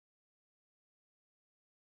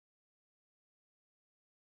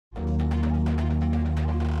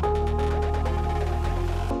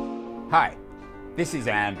Hi, this is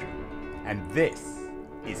Andrew, and this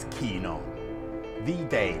is Keen On, the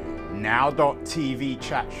daily Now.tv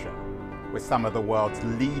chat show with some of the world's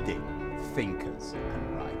leading thinkers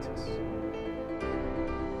and writers.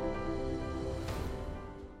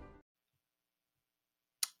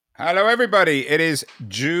 Hello, everybody. It is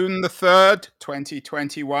June the 3rd,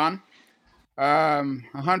 2021.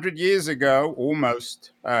 100 years ago,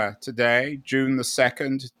 almost today, June the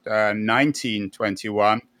 2nd,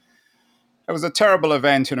 1921, there was a terrible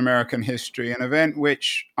event in American history, an event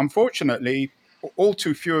which, unfortunately, all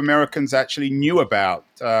too few Americans actually knew about.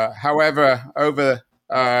 However, over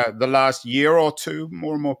the last year or two,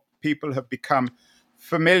 more and more people have become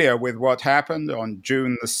familiar with what happened on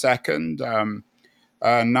June the 2nd,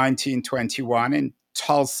 1921, in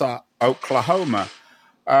Tulsa, Oklahoma.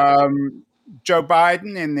 Joe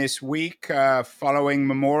Biden, in this week following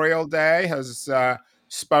Memorial Day, has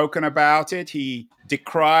spoken about it. He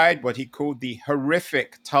decried what he called the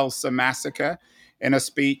horrific Tulsa massacre in a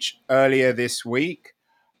speech earlier this week.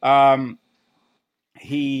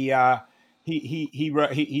 He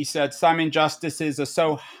said some injustices are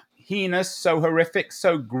so heinous, so horrific,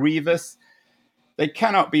 so grievous, they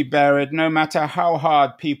cannot be buried, no matter how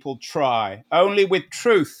hard people try. Only with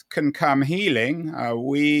truth can come healing.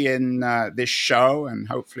 We in this show, and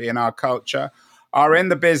hopefully in our culture, are in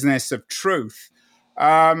the business of truth.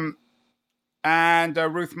 And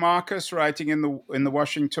Ruth Marcus, writing in the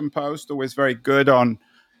Washington Post, always very good on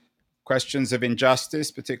questions of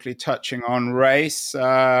injustice, particularly touching on race,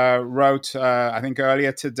 wrote, I think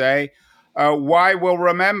earlier today, why we'll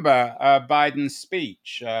remember Biden's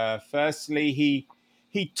speech. Firstly,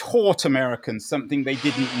 he taught Americans something they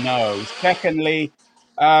didn't know. Secondly,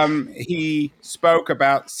 he spoke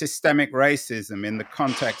about systemic racism in the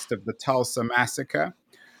context of the Tulsa massacre.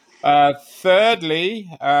 Thirdly,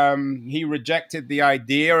 he rejected the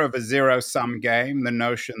idea of a zero-sum game, the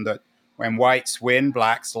notion that when whites win,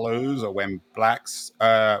 blacks lose, or when blacks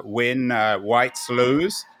win, whites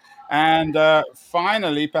lose. And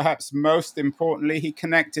finally, perhaps most importantly, he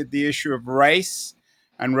connected the issue of race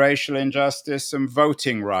and racial injustice and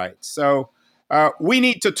voting rights. So we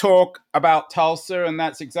need to talk about Tulsa, and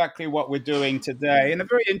that's exactly what we're doing today in a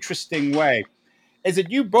very interesting way. There's a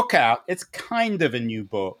new book out. It's kind of a new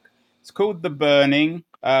book. It's called The Burning,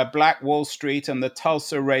 Black Wall Street and the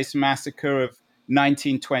Tulsa Race Massacre of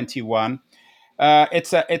 1921.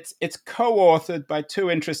 It's co-authored by two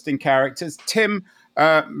interesting characters, Tim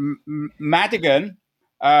Madigan,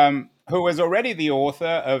 who was already the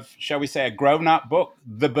author of, shall we say, a grown-up book,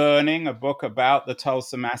 The Burning, a book about the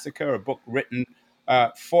Tulsa Massacre, a book written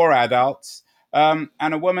for adults, and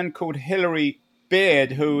a woman called Hilary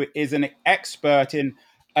Beard, who is an expert in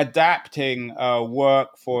adapting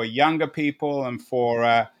work for younger people and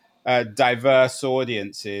for diverse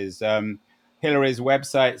audiences. Hillary's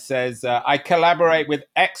website says, I collaborate with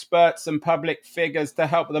experts and public figures to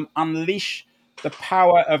help them unleash the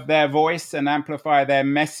power of their voice and amplify their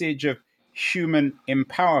message of human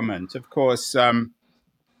empowerment. Of course,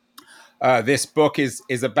 this book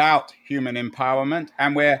is about human empowerment,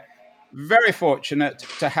 and we're very fortunate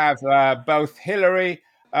to have both Hillary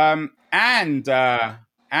and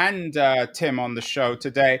Tim on the show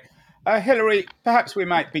today. Hillary, perhaps we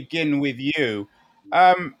might begin with you.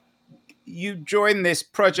 You joined this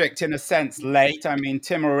project in a sense late. I mean,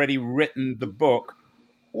 Tim already written the book.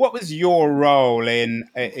 What was your role in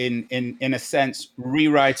a sense,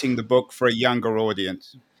 rewriting the book for a younger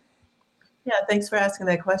audience? Yeah, thanks for asking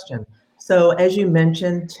that question. So as you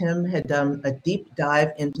mentioned, Tim had done a deep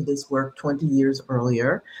dive into this work 20 years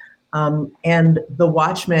earlier. And The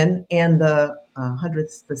Watchmen and the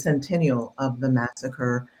 100th, the centennial of the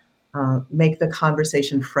massacre make the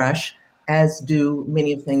conversation fresh, as do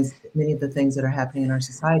many of the things that are happening in our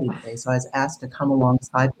society today. So I was asked to come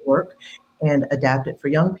alongside the work and adapt it for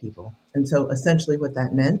young people. And so essentially what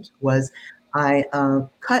that meant was I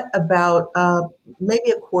cut about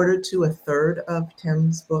maybe a quarter to a third of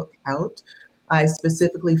Tim's book out. I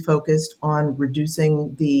specifically focused on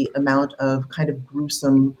reducing the amount of kind of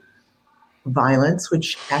gruesome violence,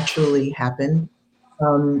 which actually happened.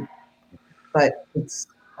 But it's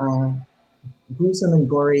gruesome and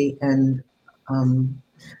gory, and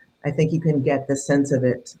I think you can get the sense of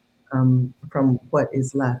it from what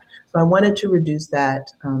is left. So I wanted to reduce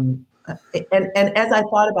that. And as I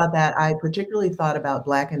thought about that, I particularly thought about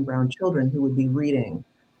Black and brown children who would be reading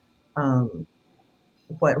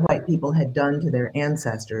what white people had done to their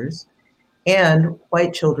ancestors, and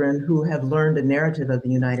white children who have learned a narrative of the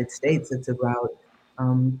United States that's about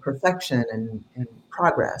perfection and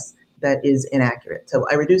progress. that is inaccurate. So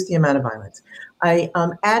I reduced the amount of violence. I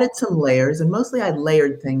added some layers, and mostly I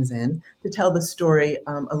layered things in to tell the story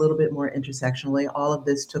a little bit more intersectionally. All of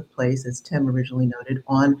this took place, as Tim originally noted,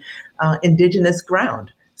 on indigenous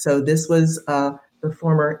ground. So this was the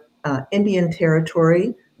former Indian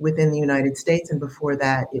territory within the United States, and before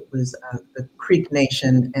that, it was the Creek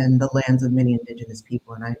Nation and the lands of many indigenous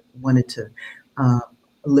people. And I wanted to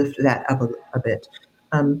lift that up a bit.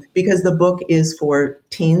 Because the book is for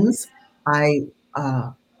teens, I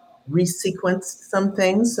resequenced some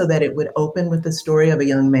things so that it would open with the story of a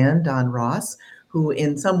young man, Don Ross, who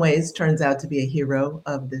in some ways turns out to be a hero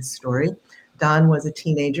of this story. Don was a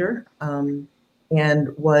teenager and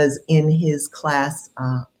was in his class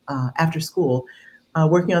after school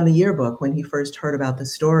working on the yearbook when he first heard about the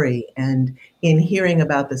story. And in hearing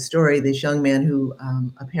about the story, this young man who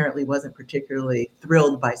apparently wasn't particularly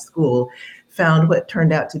thrilled by school found what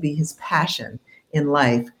turned out to be his passion in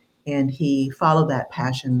life. And he followed that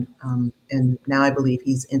passion. And now I believe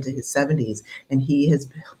he's into his 70s, and he has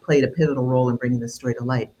played a pivotal role in bringing this story to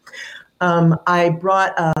light. I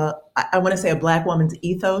brought, I want to say, a Black woman's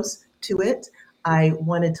ethos to it. I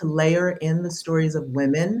wanted to layer in the stories of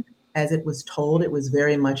women as it was told. It was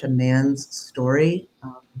very much a man's story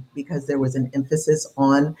because there was an emphasis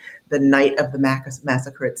on the night of the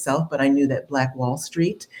massacre itself. But I knew that Black Wall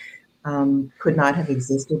Street could not have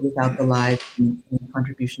existed without the lives and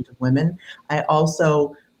contributions of women. I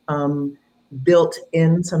also built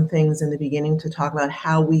in some things in the beginning to talk about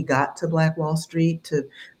how we got to Black Wall Street, to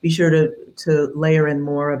be sure to layer in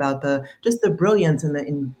more about just the brilliance and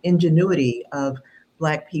the ingenuity of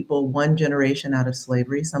Black people one generation out of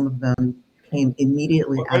slavery. Some of them came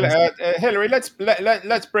immediately out of slavery. Hillary,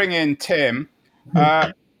 let's bring in Tim.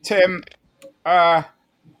 Tim, how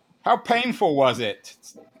painful was it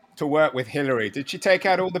to work with Hillary? Did she take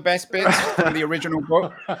out all the best bits from the original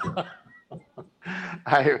book?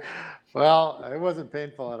 Well, it wasn't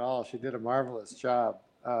painful at all. She did a marvelous job.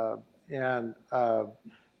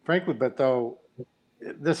 Frankly, but though,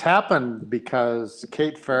 this happened because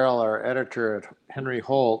Kate Farrell, our editor at Henry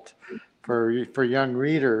Holt, for young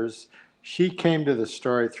readers, she came to the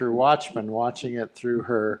story through Watchmen, watching it through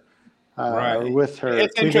her with her.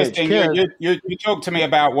 It's interesting. You talked to me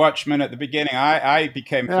about Watchmen at the beginning. I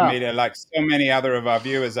became familiar, like so many other of our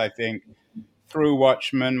viewers, I think, through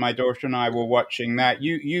Watchmen. My daughter and I were watching that.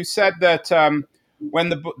 You said that when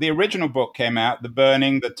the original book came out, The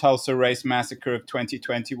Burning, the Tulsa Race Massacre of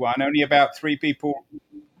 2021, only about 3 people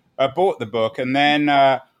bought the book, and then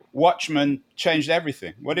Watchmen changed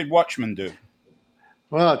everything. What did Watchmen do?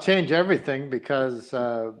 Well, it changed everything because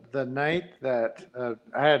the night that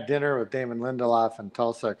I had dinner with Damon Lindelof in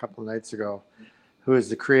Tulsa a couple of nights ago, who is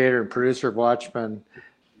the creator and producer of Watchmen,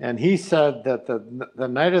 and he said that the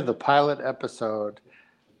night of the pilot episode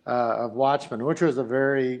of Watchmen, which was a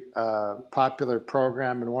very popular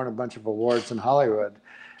program and won a bunch of awards in Hollywood,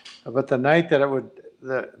 but the night that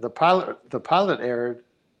the pilot aired,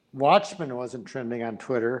 Watchmen wasn't trending on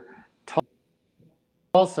Twitter.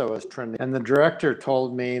 Also was trending, and the director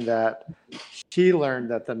told me that she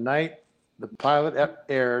learned that the night the pilot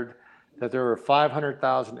aired, that there were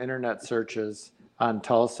 500,000 internet searches on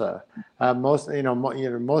Tulsa. Most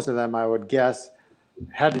of them, I would guess,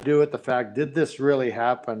 had to do with the fact, did this really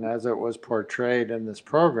happen as it was portrayed in this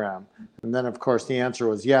program? And then, of course, the answer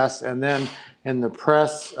was yes. And then in the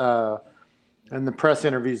press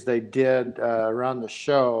interviews they did around the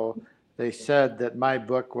show, they said that my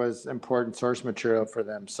book was important source material for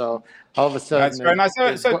them. So all of a sudden, that's very nice.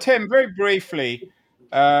 So Tim, very briefly,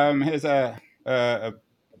 here's a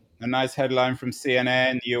nice headline from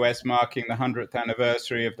CNN: the U.S. marking the 100th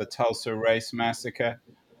anniversary of the Tulsa Race Massacre.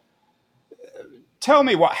 Tell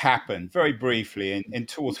me what happened, very briefly, in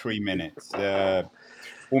 2 or 3 minutes.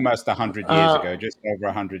 Almost 100 years ago, just over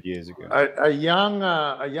 100 years ago. A young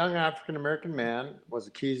African-American man was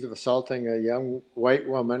accused of assaulting a young white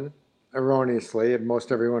woman erroneously, and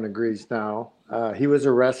most everyone agrees now. He was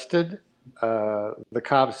arrested. The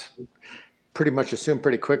cops pretty much assumed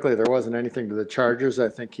pretty quickly there wasn't anything to the charges. I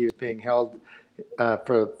think he was being held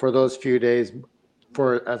for those few days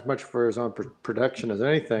for as much for his own protection as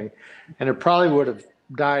anything. And it probably would have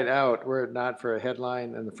died out were it not for a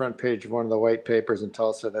headline on the front page of one of the white papers in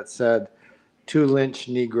Tulsa that said, "To lynch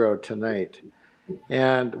Negro tonight."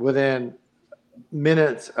 And within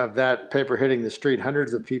minutes of that paper hitting the street,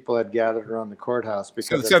 hundreds of people had gathered around the courthouse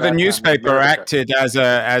because so the newspaper acted as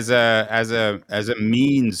a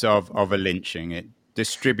means of a lynching. It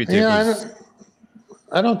distributed. Yeah,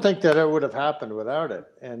 I don't think that it would have happened without it.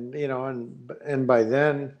 And by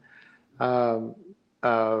then,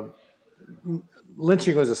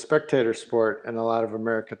 lynching was a spectator sport in a lot of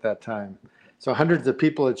America at that time. So hundreds of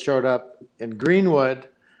people had showed up in Greenwood.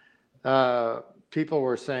 People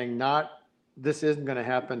were saying, this isn't going to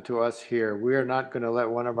happen to us here. We are not going to let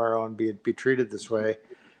one of our own be treated this way.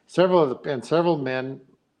 Several men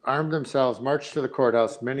armed themselves, marched to the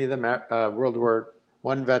courthouse, many of them World War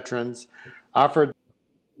I veterans, offered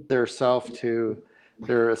their assistant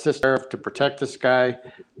to protect this guy.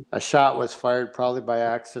 A shot was fired, probably by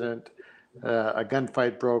accident. A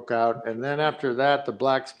gunfight broke out. And then after that, the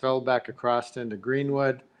blacks fell back across into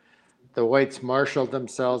Greenwood. The whites marshaled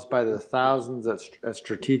themselves by the thousands at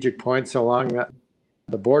strategic points along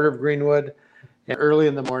the border of Greenwood. And early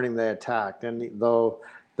in the morning, they attacked. And though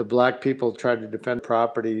the black people tried to defend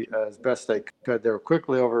property as best they could, they were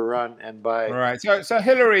quickly overrun. And by right. So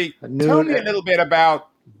Hillary, tell me a little bit about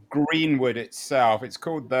Greenwood itself. It's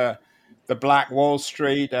called the Black Wall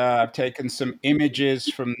Street. I've taken some images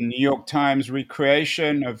from the New York Times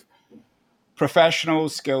recreation of professional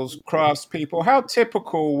skills craftspeople. How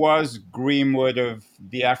typical was Greenwood of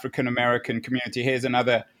the African American community? Here's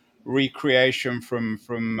another recreation from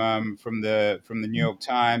the New York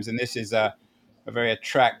Times, and this is a very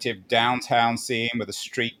attractive downtown scene with a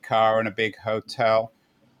streetcar and a big hotel.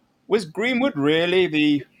 Was Greenwood really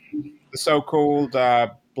the so-called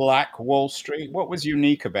Black Wall Street? What was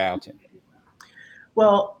unique about it?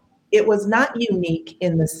 Well, it was not unique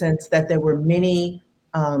in the sense that there were many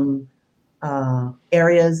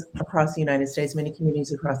areas across the United States, many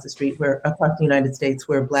communities across the United States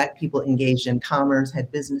where Black people engaged in commerce, had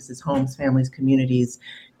businesses, homes, families, communities,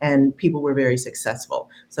 and people were very successful.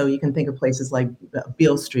 So you can think of places like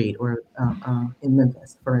Beale Street or in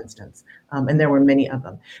Memphis, for instance, and there were many of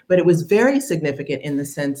them. But it was very significant in the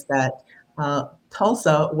sense that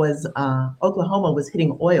Tulsa was, Oklahoma was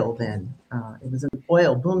hitting oil then. It was an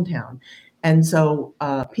oil boomtown. And so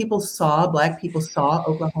Black people saw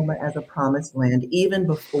Oklahoma as a promised land even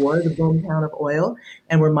before the boomtown of oil,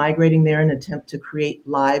 and were migrating there in an attempt to create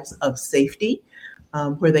lives of safety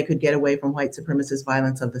where they could get away from white supremacist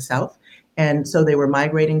violence of the South. And so they were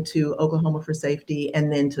migrating to Oklahoma for safety,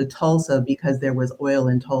 and then to Tulsa because there was oil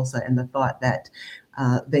in Tulsa and the thought that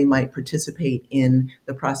they might participate in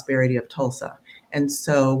the prosperity of Tulsa. And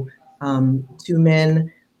so two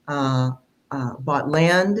men bought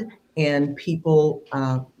land, and people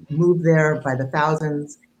moved there by the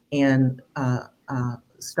thousands and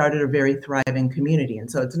started a very thriving community. And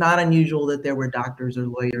so it's not unusual that there were doctors or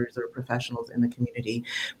lawyers or professionals in the community,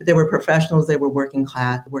 but there were professionals, they were working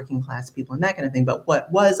class people and that kind of thing. But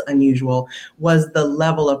what was unusual was the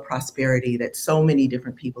level of prosperity that so many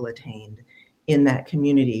different people attained in that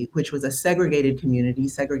community, which was a segregated community,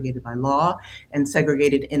 segregated by law and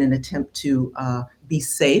segregated in an attempt to be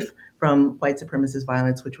safe from white supremacist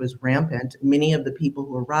violence, which was rampant. Many of the people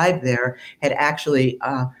who arrived there had actually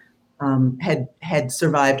had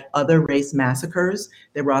survived other race massacres.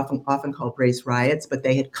 They were often called race riots, but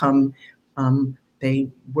they had come, they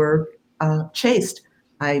were chased.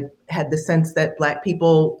 I had the sense that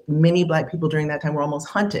many Black people during that time were almost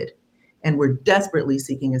hunted and were desperately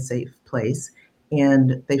seeking a safe place.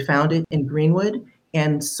 And they found it in Greenwood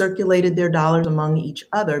and circulated their dollars among each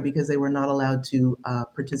other because they were not allowed to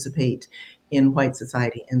participate in white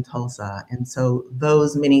society in Tulsa. And so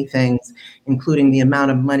those many things, including the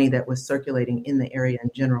amount of money that was circulating in the area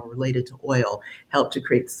in general related to oil, helped to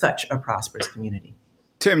create such a prosperous community.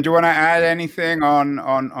 Tim, do you want to add anything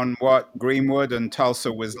on what Greenwood and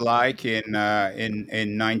Tulsa was like in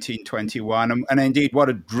 1921, and indeed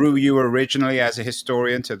what drew you originally as a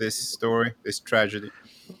historian to this story, this tragedy?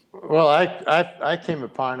 Well, I came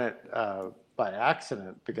upon it by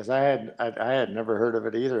accident because I had never heard of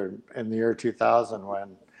it either in the year 2000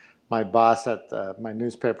 when my boss at my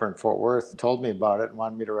newspaper in Fort Worth told me about it and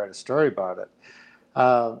wanted me to write a story about it,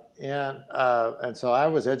 and so I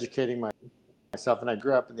was educating myself, and I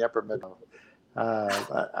grew up in the Upper Midwest.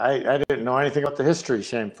 I didn't know anything about the history,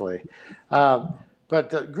 shamefully.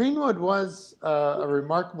 But Greenwood was a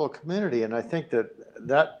remarkable community, and I think that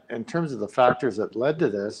in terms of the factors that led to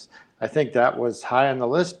this, I think that was high on the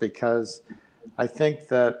list because I think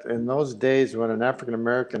that in those days when an African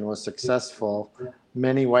American was successful,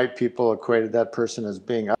 many white people equated that person as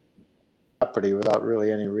being uppity without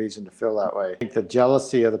really any reason to feel that way. I think the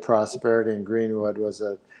jealousy of the prosperity in Greenwood was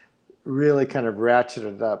really kind of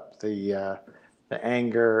ratcheted up the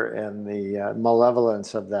anger and the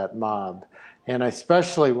malevolence of that mob. And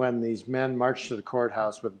especially when these men marched to the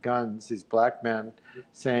courthouse with guns, these Black men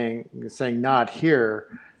saying not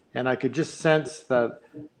here. And I could just sense that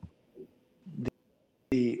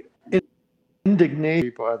the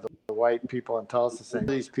indignation of the white people in Tulsa saying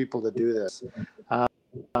these people to do this.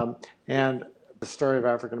 And the story of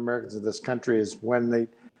African Americans in this country is when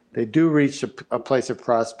they do reach a place of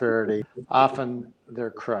prosperity, often they're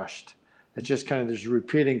crushed. It's just kind of these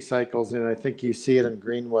repeating cycles, and I think you see it in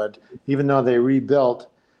Greenwood, even though they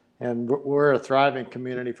rebuilt, and we're a thriving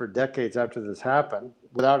community for decades after this happened,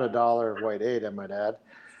 without a dollar of white aid, I might add.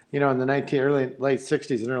 In the late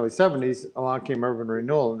 60s and early 70s, along came urban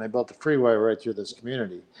renewal, and they built a freeway right through this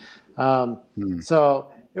community.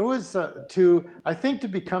 So it was I think to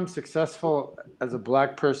become successful as a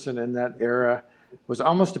Black person in that era was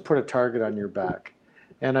almost to put a target on your back.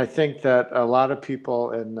 And I think that a lot of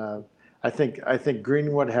people, and I think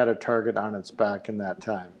Greenwood had a target on its back in that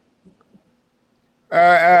time.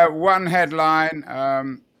 One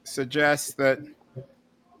headline suggests that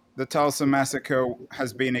the Tulsa massacre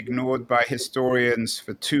has been ignored by historians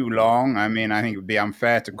for too long. I mean, I think it would be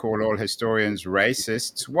unfair to call all historians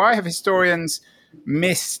racists. Why have historians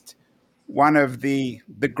missed one of the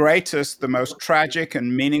greatest, the most tragic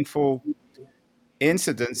and meaningful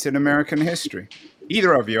incidents in American history?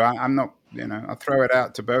 Either of you, I'm not, I'll throw it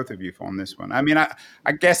out to both of you on this one. I mean,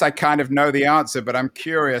 I guess I kind of know the answer, but I'm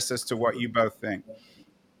curious as to what you both think.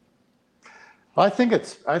 Well, I think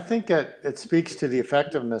it speaks to the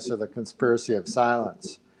effectiveness of the conspiracy of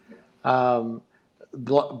silence.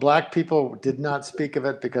 Black people did not speak of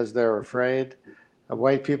it because they were afraid.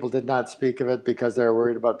 White people did not speak of it because they were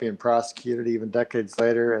worried about being prosecuted even decades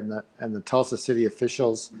later. And the Tulsa city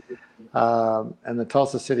officials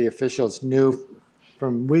knew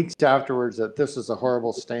from weeks afterwards that this was a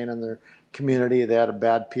horrible stain on their community. They had a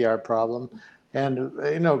bad PR problem, and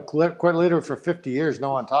quite later for 50 years,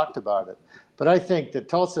 no one talked about it. But I think that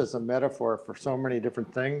Tulsa is a metaphor for so many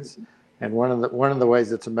different things, and one of the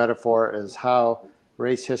ways it's a metaphor is how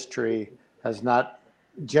race history has not,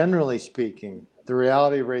 generally speaking, the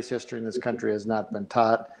reality of race history in this country has not been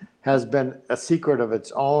taught, has been a secret of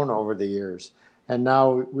its own over the years. And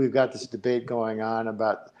now we've got this debate going on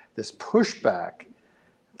about this pushback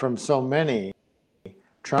from so many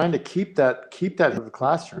trying to keep that in the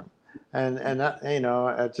classroom. And that,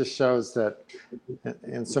 it just shows that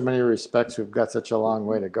in so many respects, we've got such a long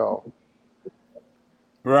way to go.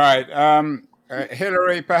 Right.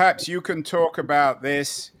 Hillary, perhaps you can talk about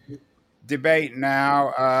this debate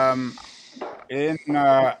now. In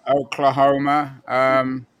Oklahoma,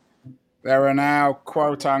 there are now,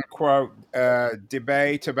 quote unquote,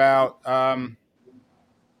 debate about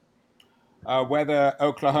whether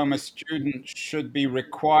Oklahoma students should be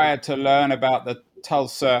required to learn about the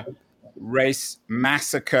Tulsa race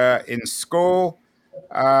massacre in school.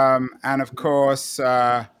 And of course,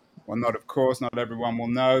 not everyone will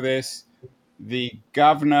know this. The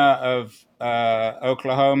governor of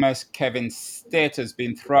Oklahoma, Kevin Stitt, has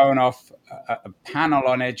been thrown off a panel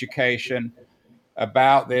on education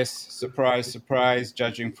about this. Surprise, surprise,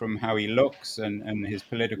 judging from how he looks and his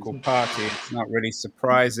political party, it's not really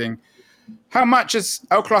surprising. How much has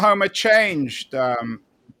Oklahoma changed,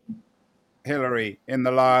 Hillary, in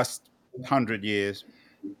the last 100 years?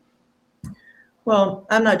 Well,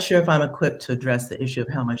 I'm not sure if I'm equipped to address the issue of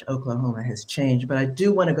how much Oklahoma has changed, but I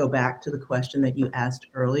do want to go back to the question that you asked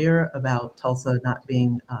earlier about Tulsa not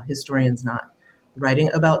being, historians not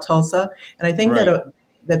writing about Tulsa. And I think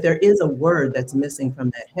that there is a word that's missing from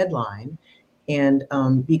that headline. And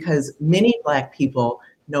because many Black people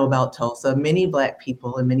know about Tulsa, many Black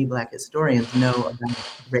people and many Black historians know about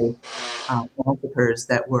race massacres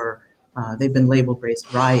that were, they've been labeled race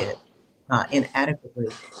riot. Inadequately.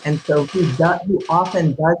 And so who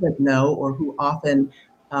often doesn't know or who often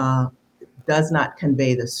does not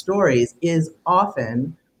convey the stories is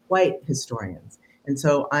often white historians. And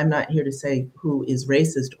so I'm not here to say who is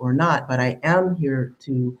racist or not, but I am here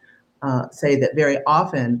to say that very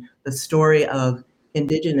often the story of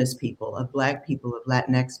Indigenous people, of Black people, of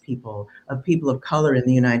Latinx people, of people of color in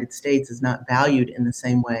the United States is not valued in the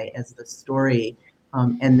same way as the story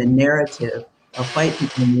and the narrative of white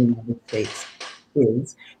people in the United States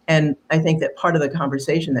is. And I think that part of the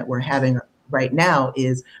conversation that we're having right now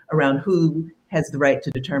is around who has the right to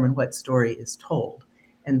determine what story is told.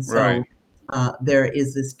 And so there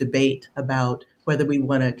is this debate about whether we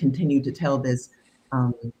want to continue to tell this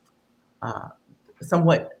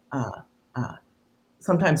somewhat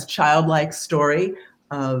sometimes childlike story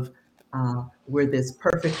of we're this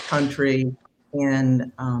perfect country and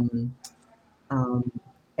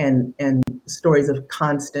stories of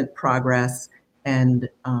constant progress and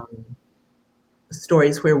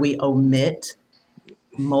stories where we omit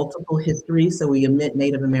multiple histories. So we omit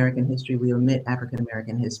Native American history, we omit African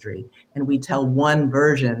American history, and we tell one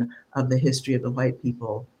version of the history of the white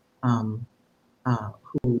people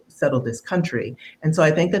who settled this country. And so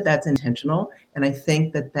I think that that's intentional. And I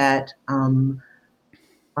think that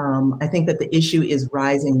I think that the issue is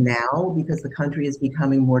rising now because the country is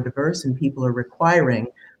becoming more diverse and people are requiring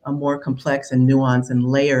a more complex and nuanced and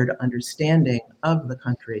layered understanding of the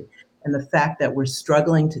country. And the fact that we're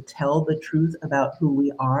struggling to tell the truth about who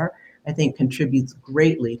we are, I think contributes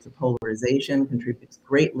greatly to polarization, contributes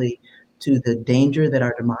greatly to the danger that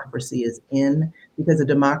our democracy is in, because a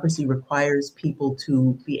democracy requires people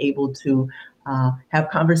to be able to have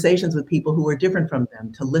conversations with people who are different from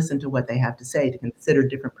them, to listen to what they have to say, to consider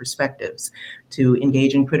different perspectives, to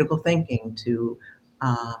engage in critical thinking, to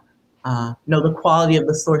know the quality of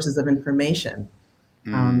the sources of information.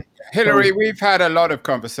 Hillary, we've had a lot of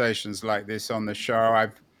conversations like this on the show.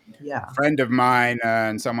 A friend of mine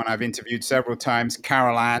and someone I've interviewed several times,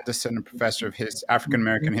 Carol Anderson, a professor of African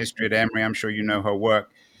American history at Emory. I'm sure you know her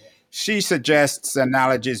work. She suggests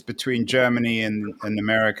analogies between Germany and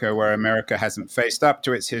America, where America hasn't faced up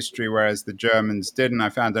to its history, whereas the Germans didn't. I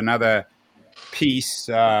found another piece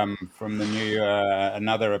from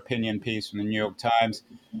another opinion piece from the New York Times.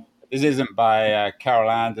 This isn't by Carol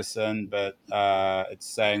Anderson, but it's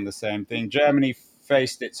saying the same thing. Germany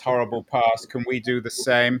faced its horrible past. Can we do the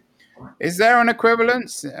same? Is there an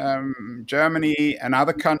equivalence? Germany and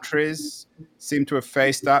other countries seem to have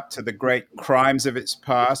faced up to the great crimes of its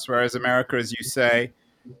past, whereas America, as you say,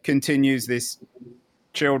 continues this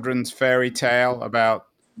children's fairy tale about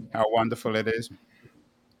how wonderful it is.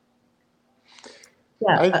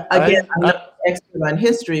 Yeah, again, I'm not an expert on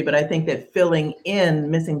history, but I think that filling in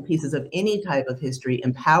missing pieces of any type of history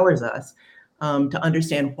empowers us to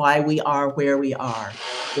understand why we are where we are.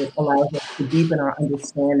 It allows us to deepen our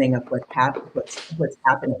understanding of what's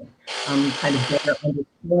happening, kind of better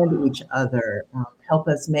understand each other, help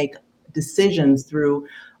us make decisions through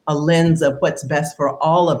a lens of what's best for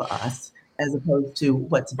all of us, as opposed to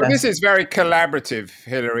what's best. Well, this is very collaborative,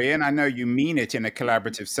 Hillary, and I know you mean it in a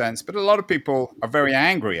collaborative sense, but a lot of people are very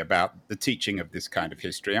angry about the teaching of this kind of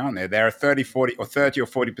history, aren't there? There are 30 or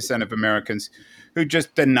 40% of Americans who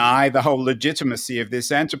just deny the whole legitimacy of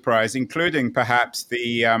this enterprise, including perhaps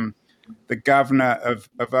the governor of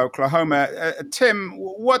Oklahoma. Tim,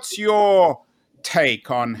 what's your take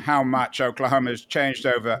on how much Oklahoma has changed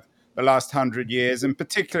over the last 100 years, and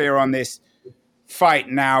particularly on this fight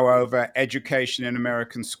now over education in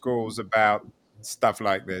American schools about stuff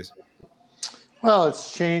like this? Well,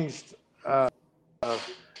 it's changed.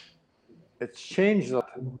 It's changed,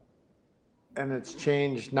 and it's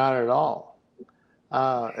changed not at all.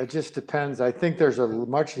 It just depends. I think there's a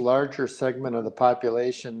much larger segment of the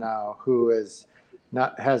population now who has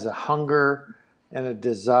a hunger and a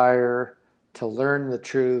desire to learn the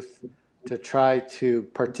truth, to try to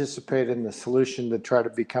participate in the solution, to try to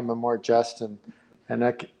become a more just and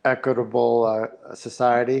equitable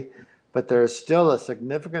society. But there's still a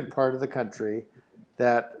significant part of the country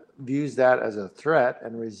that views that as a threat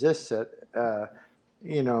and resists it.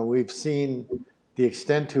 We've seen the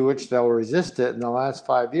extent to which they'll resist it in the last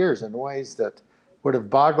 5 years in ways that would have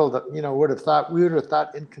we would have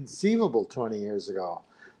thought inconceivable 20 years ago.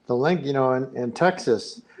 The link, in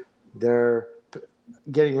Texas, they're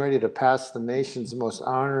getting ready to pass the nation's most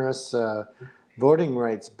onerous voting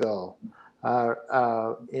rights bill.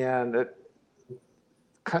 And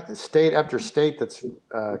state after state that's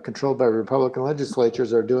controlled by Republican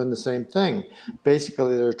legislatures are doing the same thing.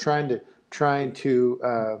 Basically, they're trying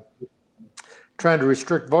to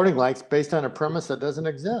restrict voting rights based on a premise that doesn't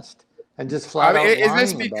exist, and just flat out is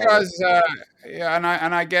this lying because? about it.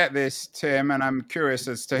 And I get this, Tim, and I'm curious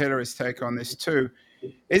as to Hillary's take on this too.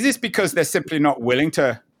 Is this because they're simply not willing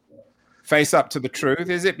to face up to the truth?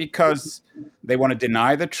 Is it because they want to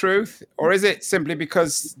deny the truth? Or is it simply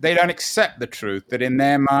because they don't accept the truth, that in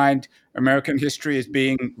their mind, American history is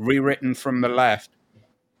being rewritten from the left?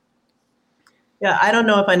 Yeah, I don't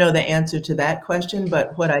know if I know the answer to that question,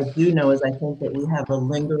 but what I do know is I think that we have a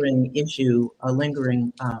lingering issue, a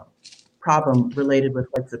lingering problem related with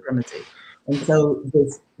white supremacy. And so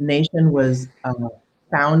this nation was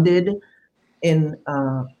founded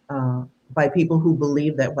by people who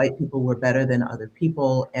believed that white people were better than other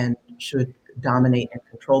people and should dominate and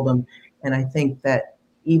control them. And I think that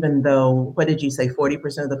even though, what did you say,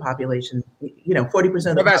 40% of the population,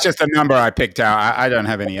 40% of the that's just a number I picked out. I don't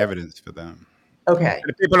have any evidence for that. Okay.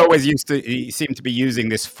 People always seem to be using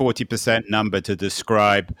this 40% number to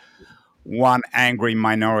describe one angry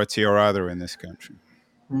minority or other in this country.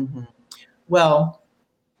 Mm-hmm. Well,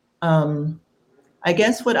 I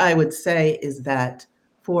guess what I would say is that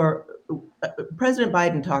President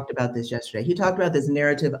Biden talked about this yesterday. He talked about this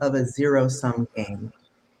narrative of a zero-sum game.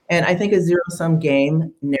 And I think a zero-sum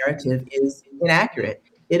game narrative is inaccurate.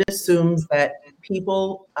 It assumes that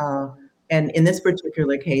people, and in this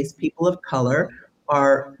particular case, people of color,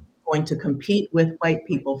 are going to compete with white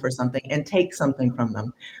people for something and take something from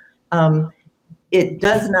them. It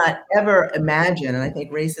does not ever imagine, and I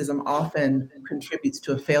think racism often contributes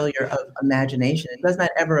to a failure of imagination. It does not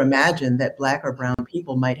ever imagine that Black or brown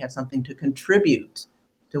people might have something to contribute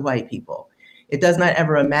to white people. It does not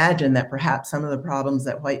ever imagine that perhaps some of the problems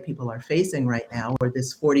that white people are facing right now, or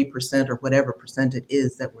this 40% or whatever percent it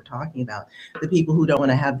is that we're talking about, the people who don't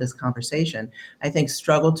want to have this conversation, I think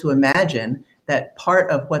struggle to imagine that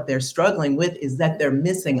part of what they're struggling with is that they're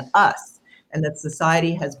missing us. And that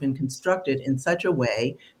society has been constructed in such a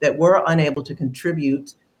way that we're unable to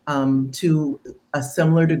contribute to a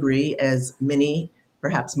similar degree as many,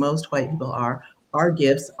 perhaps most white people are, our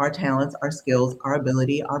gifts, our talents, our skills, our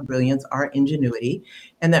ability, our brilliance, our ingenuity,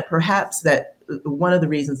 and that perhaps that one of the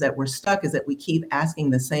reasons that we're stuck is that we keep asking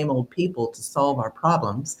the same old people to solve our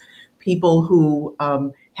problems, people who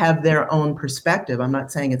have their own perspective. I'm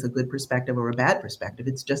not saying it's a good perspective or a bad perspective.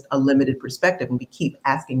 It's just a limited perspective, and we keep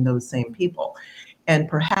asking those same people. And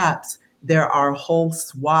perhaps there are whole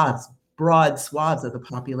swaths, broad swaths of the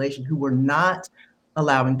population who were not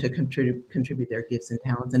allowing to contribute their gifts and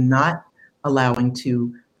talents and not allowing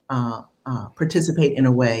to participate in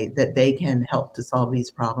a way that they can help to solve these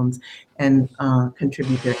problems and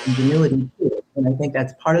contribute their ingenuity to it. And I think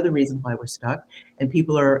that's part of the reason why we're stuck. And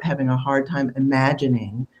people are having a hard time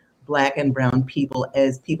imagining Black and brown people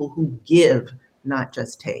as people who give, not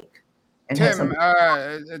just take. And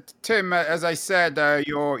Tim, as I said,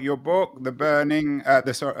 your book, The Burning,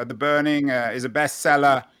 is a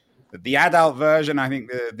bestseller. The adult version, I think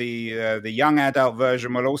the young adult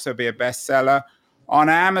version will also be a bestseller. On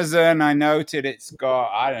Amazon, I noted it's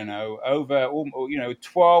got, I don't know, over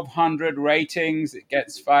 1,200 ratings. It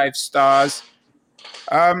gets 5 stars.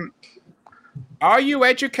 Are you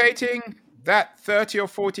educating that 30 or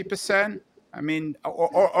 40%? I mean,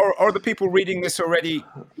 or are the people reading this already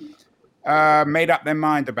made up their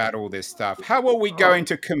mind about all this stuff? How are we going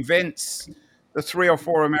to convince the 3 or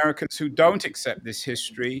 4 Americans who don't accept this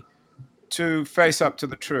history to face up to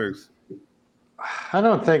the truth?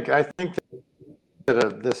 I think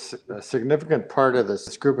that this significant part of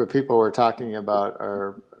this group of people we're talking about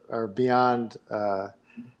are beyond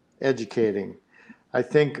educating. I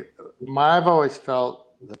think I've always felt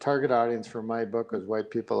the target audience for my book was white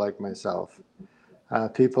people like myself,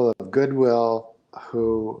 people of goodwill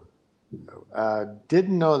who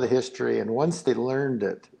didn't know the history, and once they learned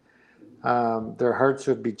it, their hearts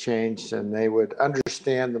would be changed and they would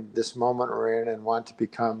understand this moment we're in and want to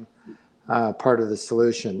become part of the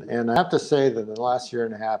solution. And I have to say that in the last year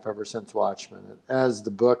and a half, ever since Watchmen, as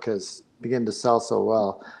the book has begun to sell so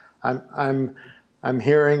well, I'm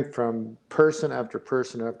hearing from person after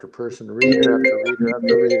person after person, reader after reader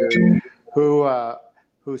after reader, who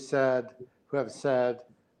have said,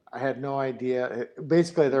 I had no idea.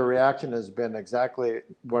 Basically, their reaction has been exactly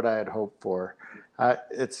what I had hoped for.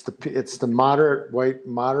 It's the moderate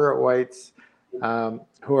whites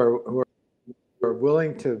who are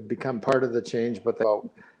willing to become part of the change, but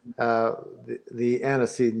the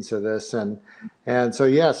antecedents of this, and so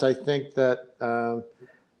yes, I think that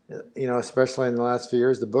especially in the last few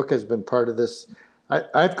years, the book has been part of this.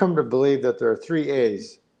 I've come to believe that there are 3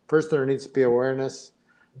 A's. First, there needs to be awareness,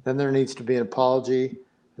 then there needs to be an apology,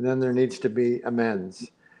 and then there needs to be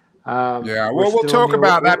amends. We'll talk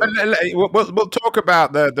about that. We'll talk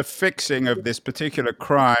about the fixing of this particular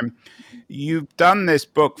crime. You've done this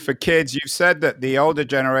book for kids. You've said that the older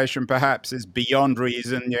generation perhaps is beyond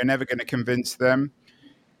reason. You're never going to convince them.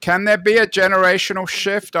 Can there be a generational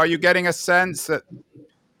shift? Are you getting a sense that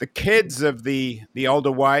the kids of the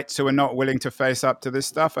older whites who are not willing to face up to this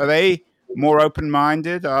stuff, are they more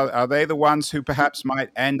open-minded? Are they the ones who perhaps might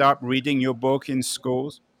end up reading your book in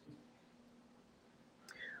schools?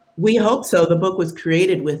 We hope so. The book was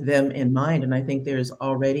created with them in mind, and I think there's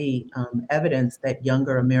already evidence that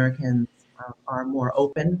younger Americans are more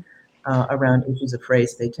open around issues of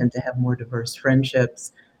race. They tend to have more diverse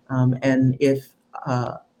friendships. And if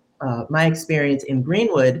my experience in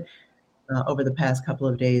Greenwood over the past couple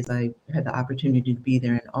of days, I had the opportunity to be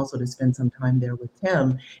there and also to spend some time there with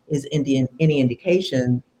Tim, is any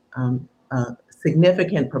indication, a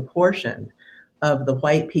significant proportion of the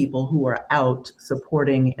white people who are out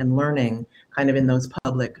supporting and learning kind of in those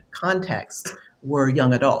public contexts were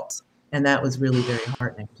young adults. And that was really very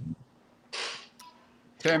heartening to me.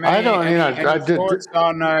 Tim, any thoughts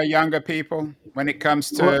on younger people when it comes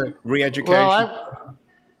to re-education? Well,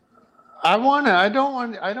 I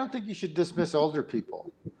don't think you should dismiss older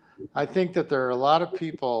people. I think that there are a lot of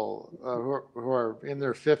people who are in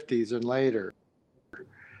their 50s and later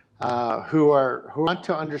who want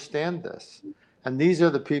to understand this. And these are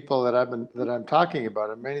the people that I'm talking about,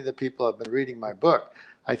 and many of the people have been reading my book.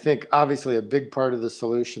 I think obviously a big part of the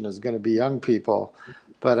solution is going to be young people,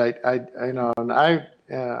 but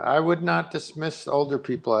I would not dismiss older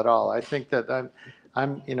people at all. I think that a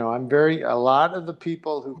lot of the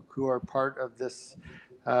people who are part of this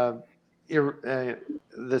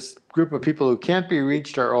this group of people who can't be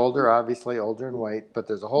reached are older, obviously older and white, but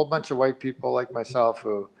there's a whole bunch of white people like myself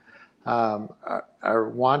who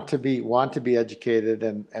want to be educated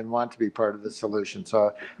and want to be part of the solution.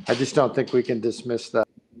 So I just don't think we can dismiss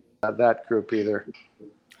that group either.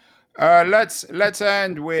 Let's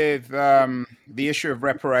end with the issue of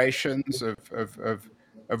reparations, of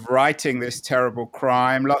righting this terrible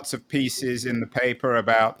crime. Lots of pieces in the paper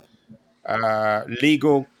about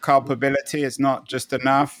legal culpability. It's not just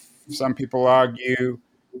enough. Some people argue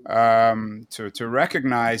to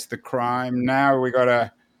recognize the crime. Now we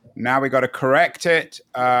got to correct it.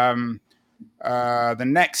 The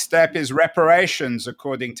next step is reparations,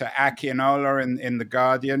 according to Akinola in The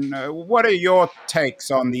Guardian. What are your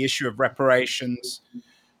takes on the issue of reparations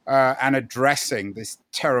and addressing this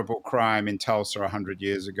terrible crime in Tulsa 100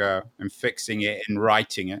 years ago and fixing it and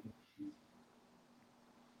righting it?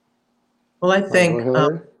 Well, I think,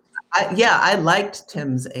 I liked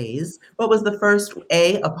Tim's A's. What was the first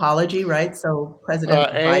A? Apology, right? So President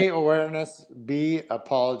A, awareness, B,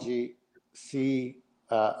 apology, C,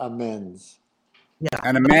 amends. Yeah.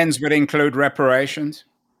 And amends would include reparations?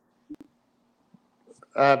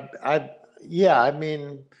 I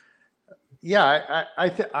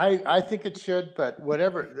think it should, but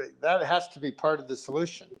whatever, that has to be part of the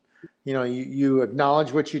solution. You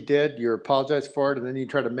acknowledge what you did, you apologize for it, and then you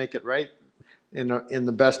try to make it right in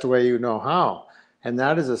the best way you know how. And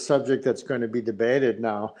that is a subject that's going to be debated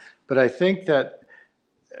now. But I think that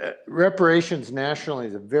reparations nationally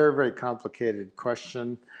is a very, very complicated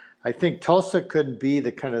question. I think Tulsa could be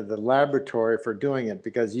the laboratory for doing it,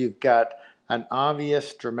 because you've got an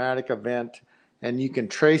obvious dramatic event and you can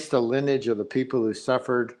trace the lineage of the people who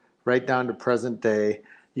suffered right down to present day.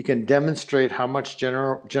 You can demonstrate how much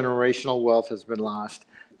generational wealth has been lost.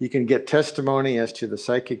 You can get testimony as to the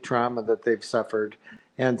psychic trauma that they've suffered.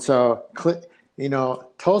 And so,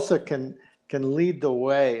 Tulsa can lead the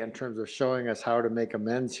way in terms of showing us how to make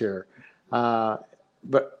amends here. I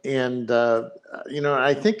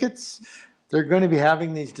think they're going to be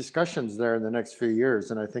having these discussions there in the next few years,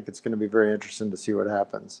 and I think it's going to be very interesting to see what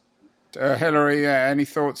happens. Hillary, any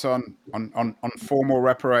thoughts on formal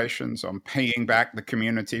reparations, on paying back the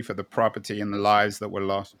community for the property and the lives that were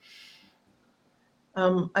lost?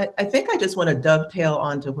 I think I just want to dovetail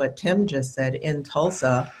onto what Tim just said. In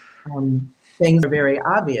Tulsa, things are very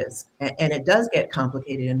obvious, and it does get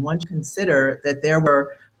complicated. And one should consider that there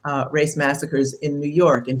were race massacres in New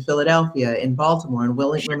York, in Philadelphia, in Baltimore, in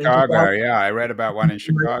Wilmington. Chicago, yeah, I read about one in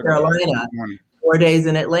Chicago. Carolina, 4 days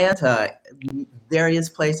in Atlanta, various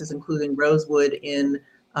places, including Rosewood in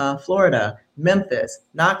Florida, Memphis,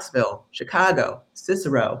 Knoxville, Chicago,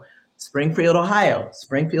 Cicero, Springfield, Ohio,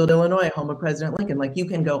 Springfield, Illinois, home of President Lincoln. Like, you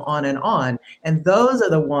can go on. And those are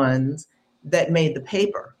the ones that made the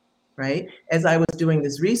paper, right? As I was doing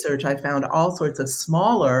this research, I found all sorts of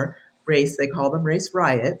smaller they call them race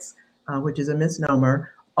riots, which is a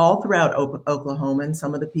misnomer, all throughout Oklahoma. And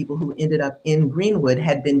some of the people who ended up in Greenwood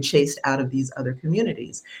had been chased out of these other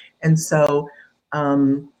communities. And so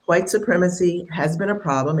white supremacy has been a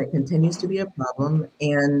problem. It continues to be a problem.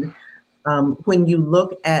 And when you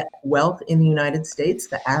look at wealth in the United States,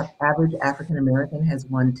 the average African American has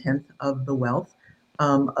 1/10 of the wealth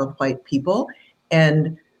of white people.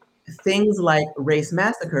 And things like race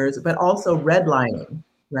massacres, but also redlining,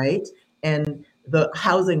 right? And the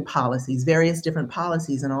housing policies, various different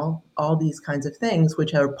policies, and all these kinds of things,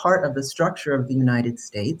 which are part of the structure of the United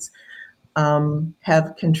States,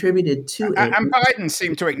 have contributed to it. And Biden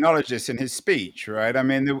seemed to acknowledge this in his speech, right? I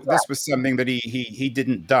mean, this was something that he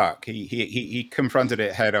didn't duck. He confronted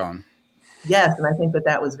it head on. Yes, and I think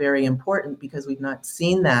that was very important, because we've not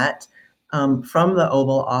seen that from the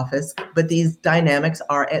Oval Office, but these dynamics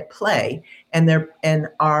are at play, and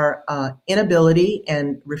our inability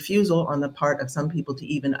and refusal on the part of some people to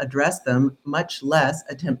even address them, much less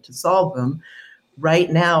attempt to solve them, right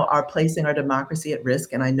now are placing our democracy at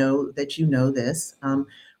risk. And I know that you know this.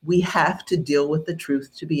 We have to deal with the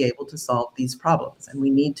truth to be able to solve these problems, and we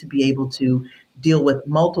need to be able to deal with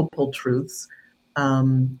multiple truths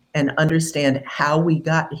and understand how we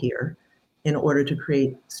got here, in order to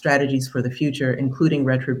create strategies for the future, including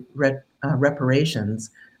reparations,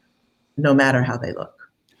 no matter how they look.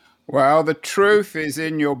 Well, the truth is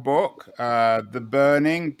in your book, The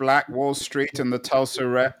Burning, Black Wall Street and the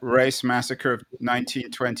Tulsa Race Massacre of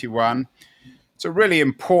 1921. It's a really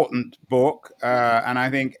important book, and I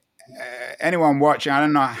think anyone watching,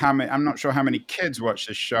 I'm not sure how many kids watch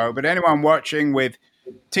this show, but anyone watching with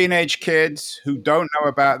teenage kids who don't know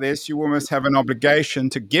about this, you almost have an obligation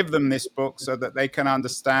to give them this book so that they can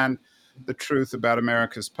understand the truth about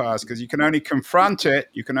America's past, because you can only confront it,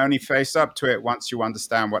 you can only face up to it once you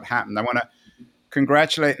understand what happened. I want to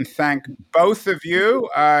congratulate and thank both of you.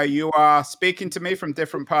 You are speaking to me from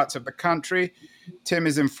different parts of the country. Tim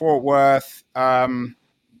is in Fort Worth,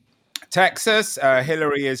 Texas.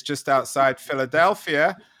 Hillary is just outside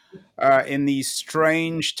Philadelphia. In these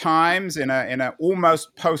strange times, in a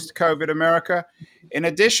almost post-COVID America. In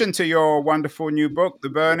addition to your wonderful new book, The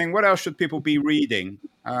Burning, what else should people be reading?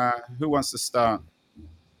 Who wants to start?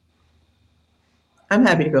 I'm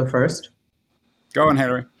happy to go first. Go on,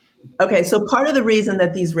 Hillary. Okay, so part of the reason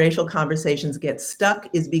that these racial conversations get stuck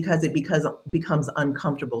is because it becomes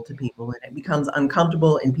uncomfortable to people, and it becomes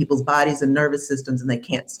uncomfortable in people's bodies and nervous systems, and they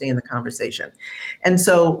can't stay in the conversation. And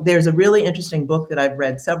so there's a really interesting book that I've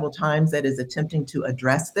read several times that is attempting to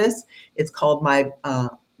address this. It's called My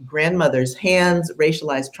Grandmother's Hands,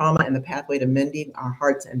 Racialized Trauma and the Pathway to Mending Our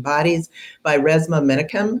Hearts and Bodies by Resmaa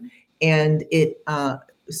Menakem. And it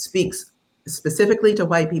speaks specifically to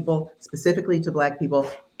white people, specifically to Black people,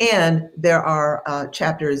 and there are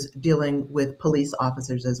chapters dealing with police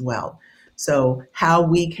officers as well. So how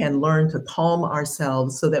we can learn to calm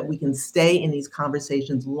ourselves so that we can stay in these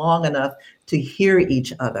conversations long enough to hear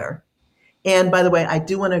each other. And by the way, I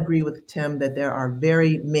do want to agree with Tim that there are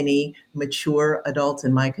very many mature adults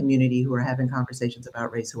in my community who are having conversations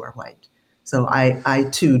about race who are white. So I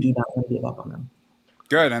too do not want to give up on them.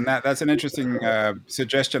 Good, and that's an interesting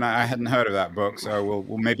suggestion. I hadn't heard of that book, so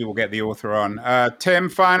maybe we'll get the author on. Tim,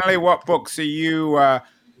 finally, what books are you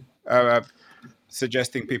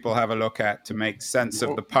suggesting people have a look at to make sense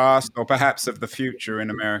of the past or perhaps of the future in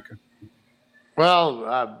America? Well,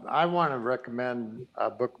 I want to recommend a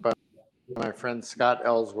book by my friend Scott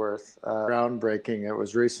Ellsworth, groundbreaking. It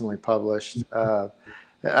was recently published.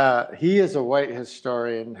 He is a white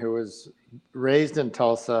historian who was raised in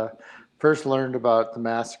Tulsa, first learned about the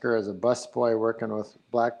massacre as a busboy working with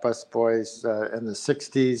Black busboys in the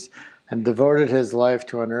 60s, and devoted his life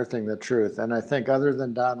to unearthing the truth. And I think other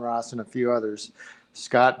than Don Ross and a few others,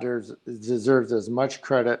 Scott deserves as much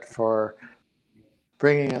credit for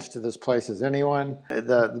bringing us to this place as anyone.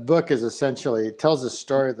 The book is essentially, it tells the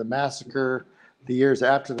story of the massacre, the years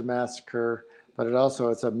after the massacre, but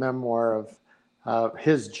it's a memoir of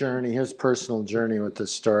his journey, his personal journey with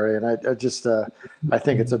this story. And I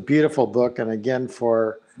think it's a beautiful book. And again,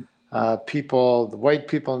 for the white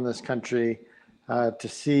people in this country, to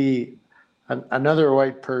see another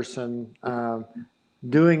white person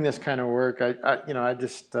doing this kind of work,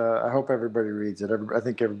 I hope everybody reads it. I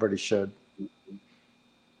think everybody should.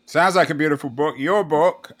 Sounds like a beautiful book. Your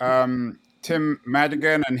book, Tim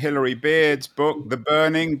Madigan and Hillary Beard's book, The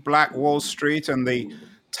Burning, Black Wall Street and the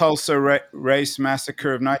Tulsa Race Massacre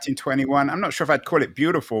of 1921. I'm not sure if I'd call it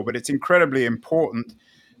beautiful, but it's incredibly important.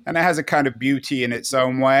 And it has a kind of beauty in its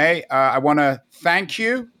own way. I want to thank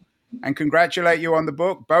you and congratulate you on the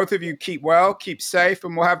book. Both of you keep well, keep safe,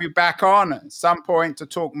 and we'll have you back on at some point to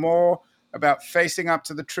talk more about facing up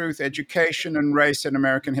to the truth, education, and race in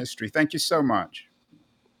American history. Thank you so much.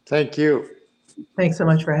 Thank you. Thanks so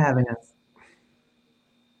much for having us.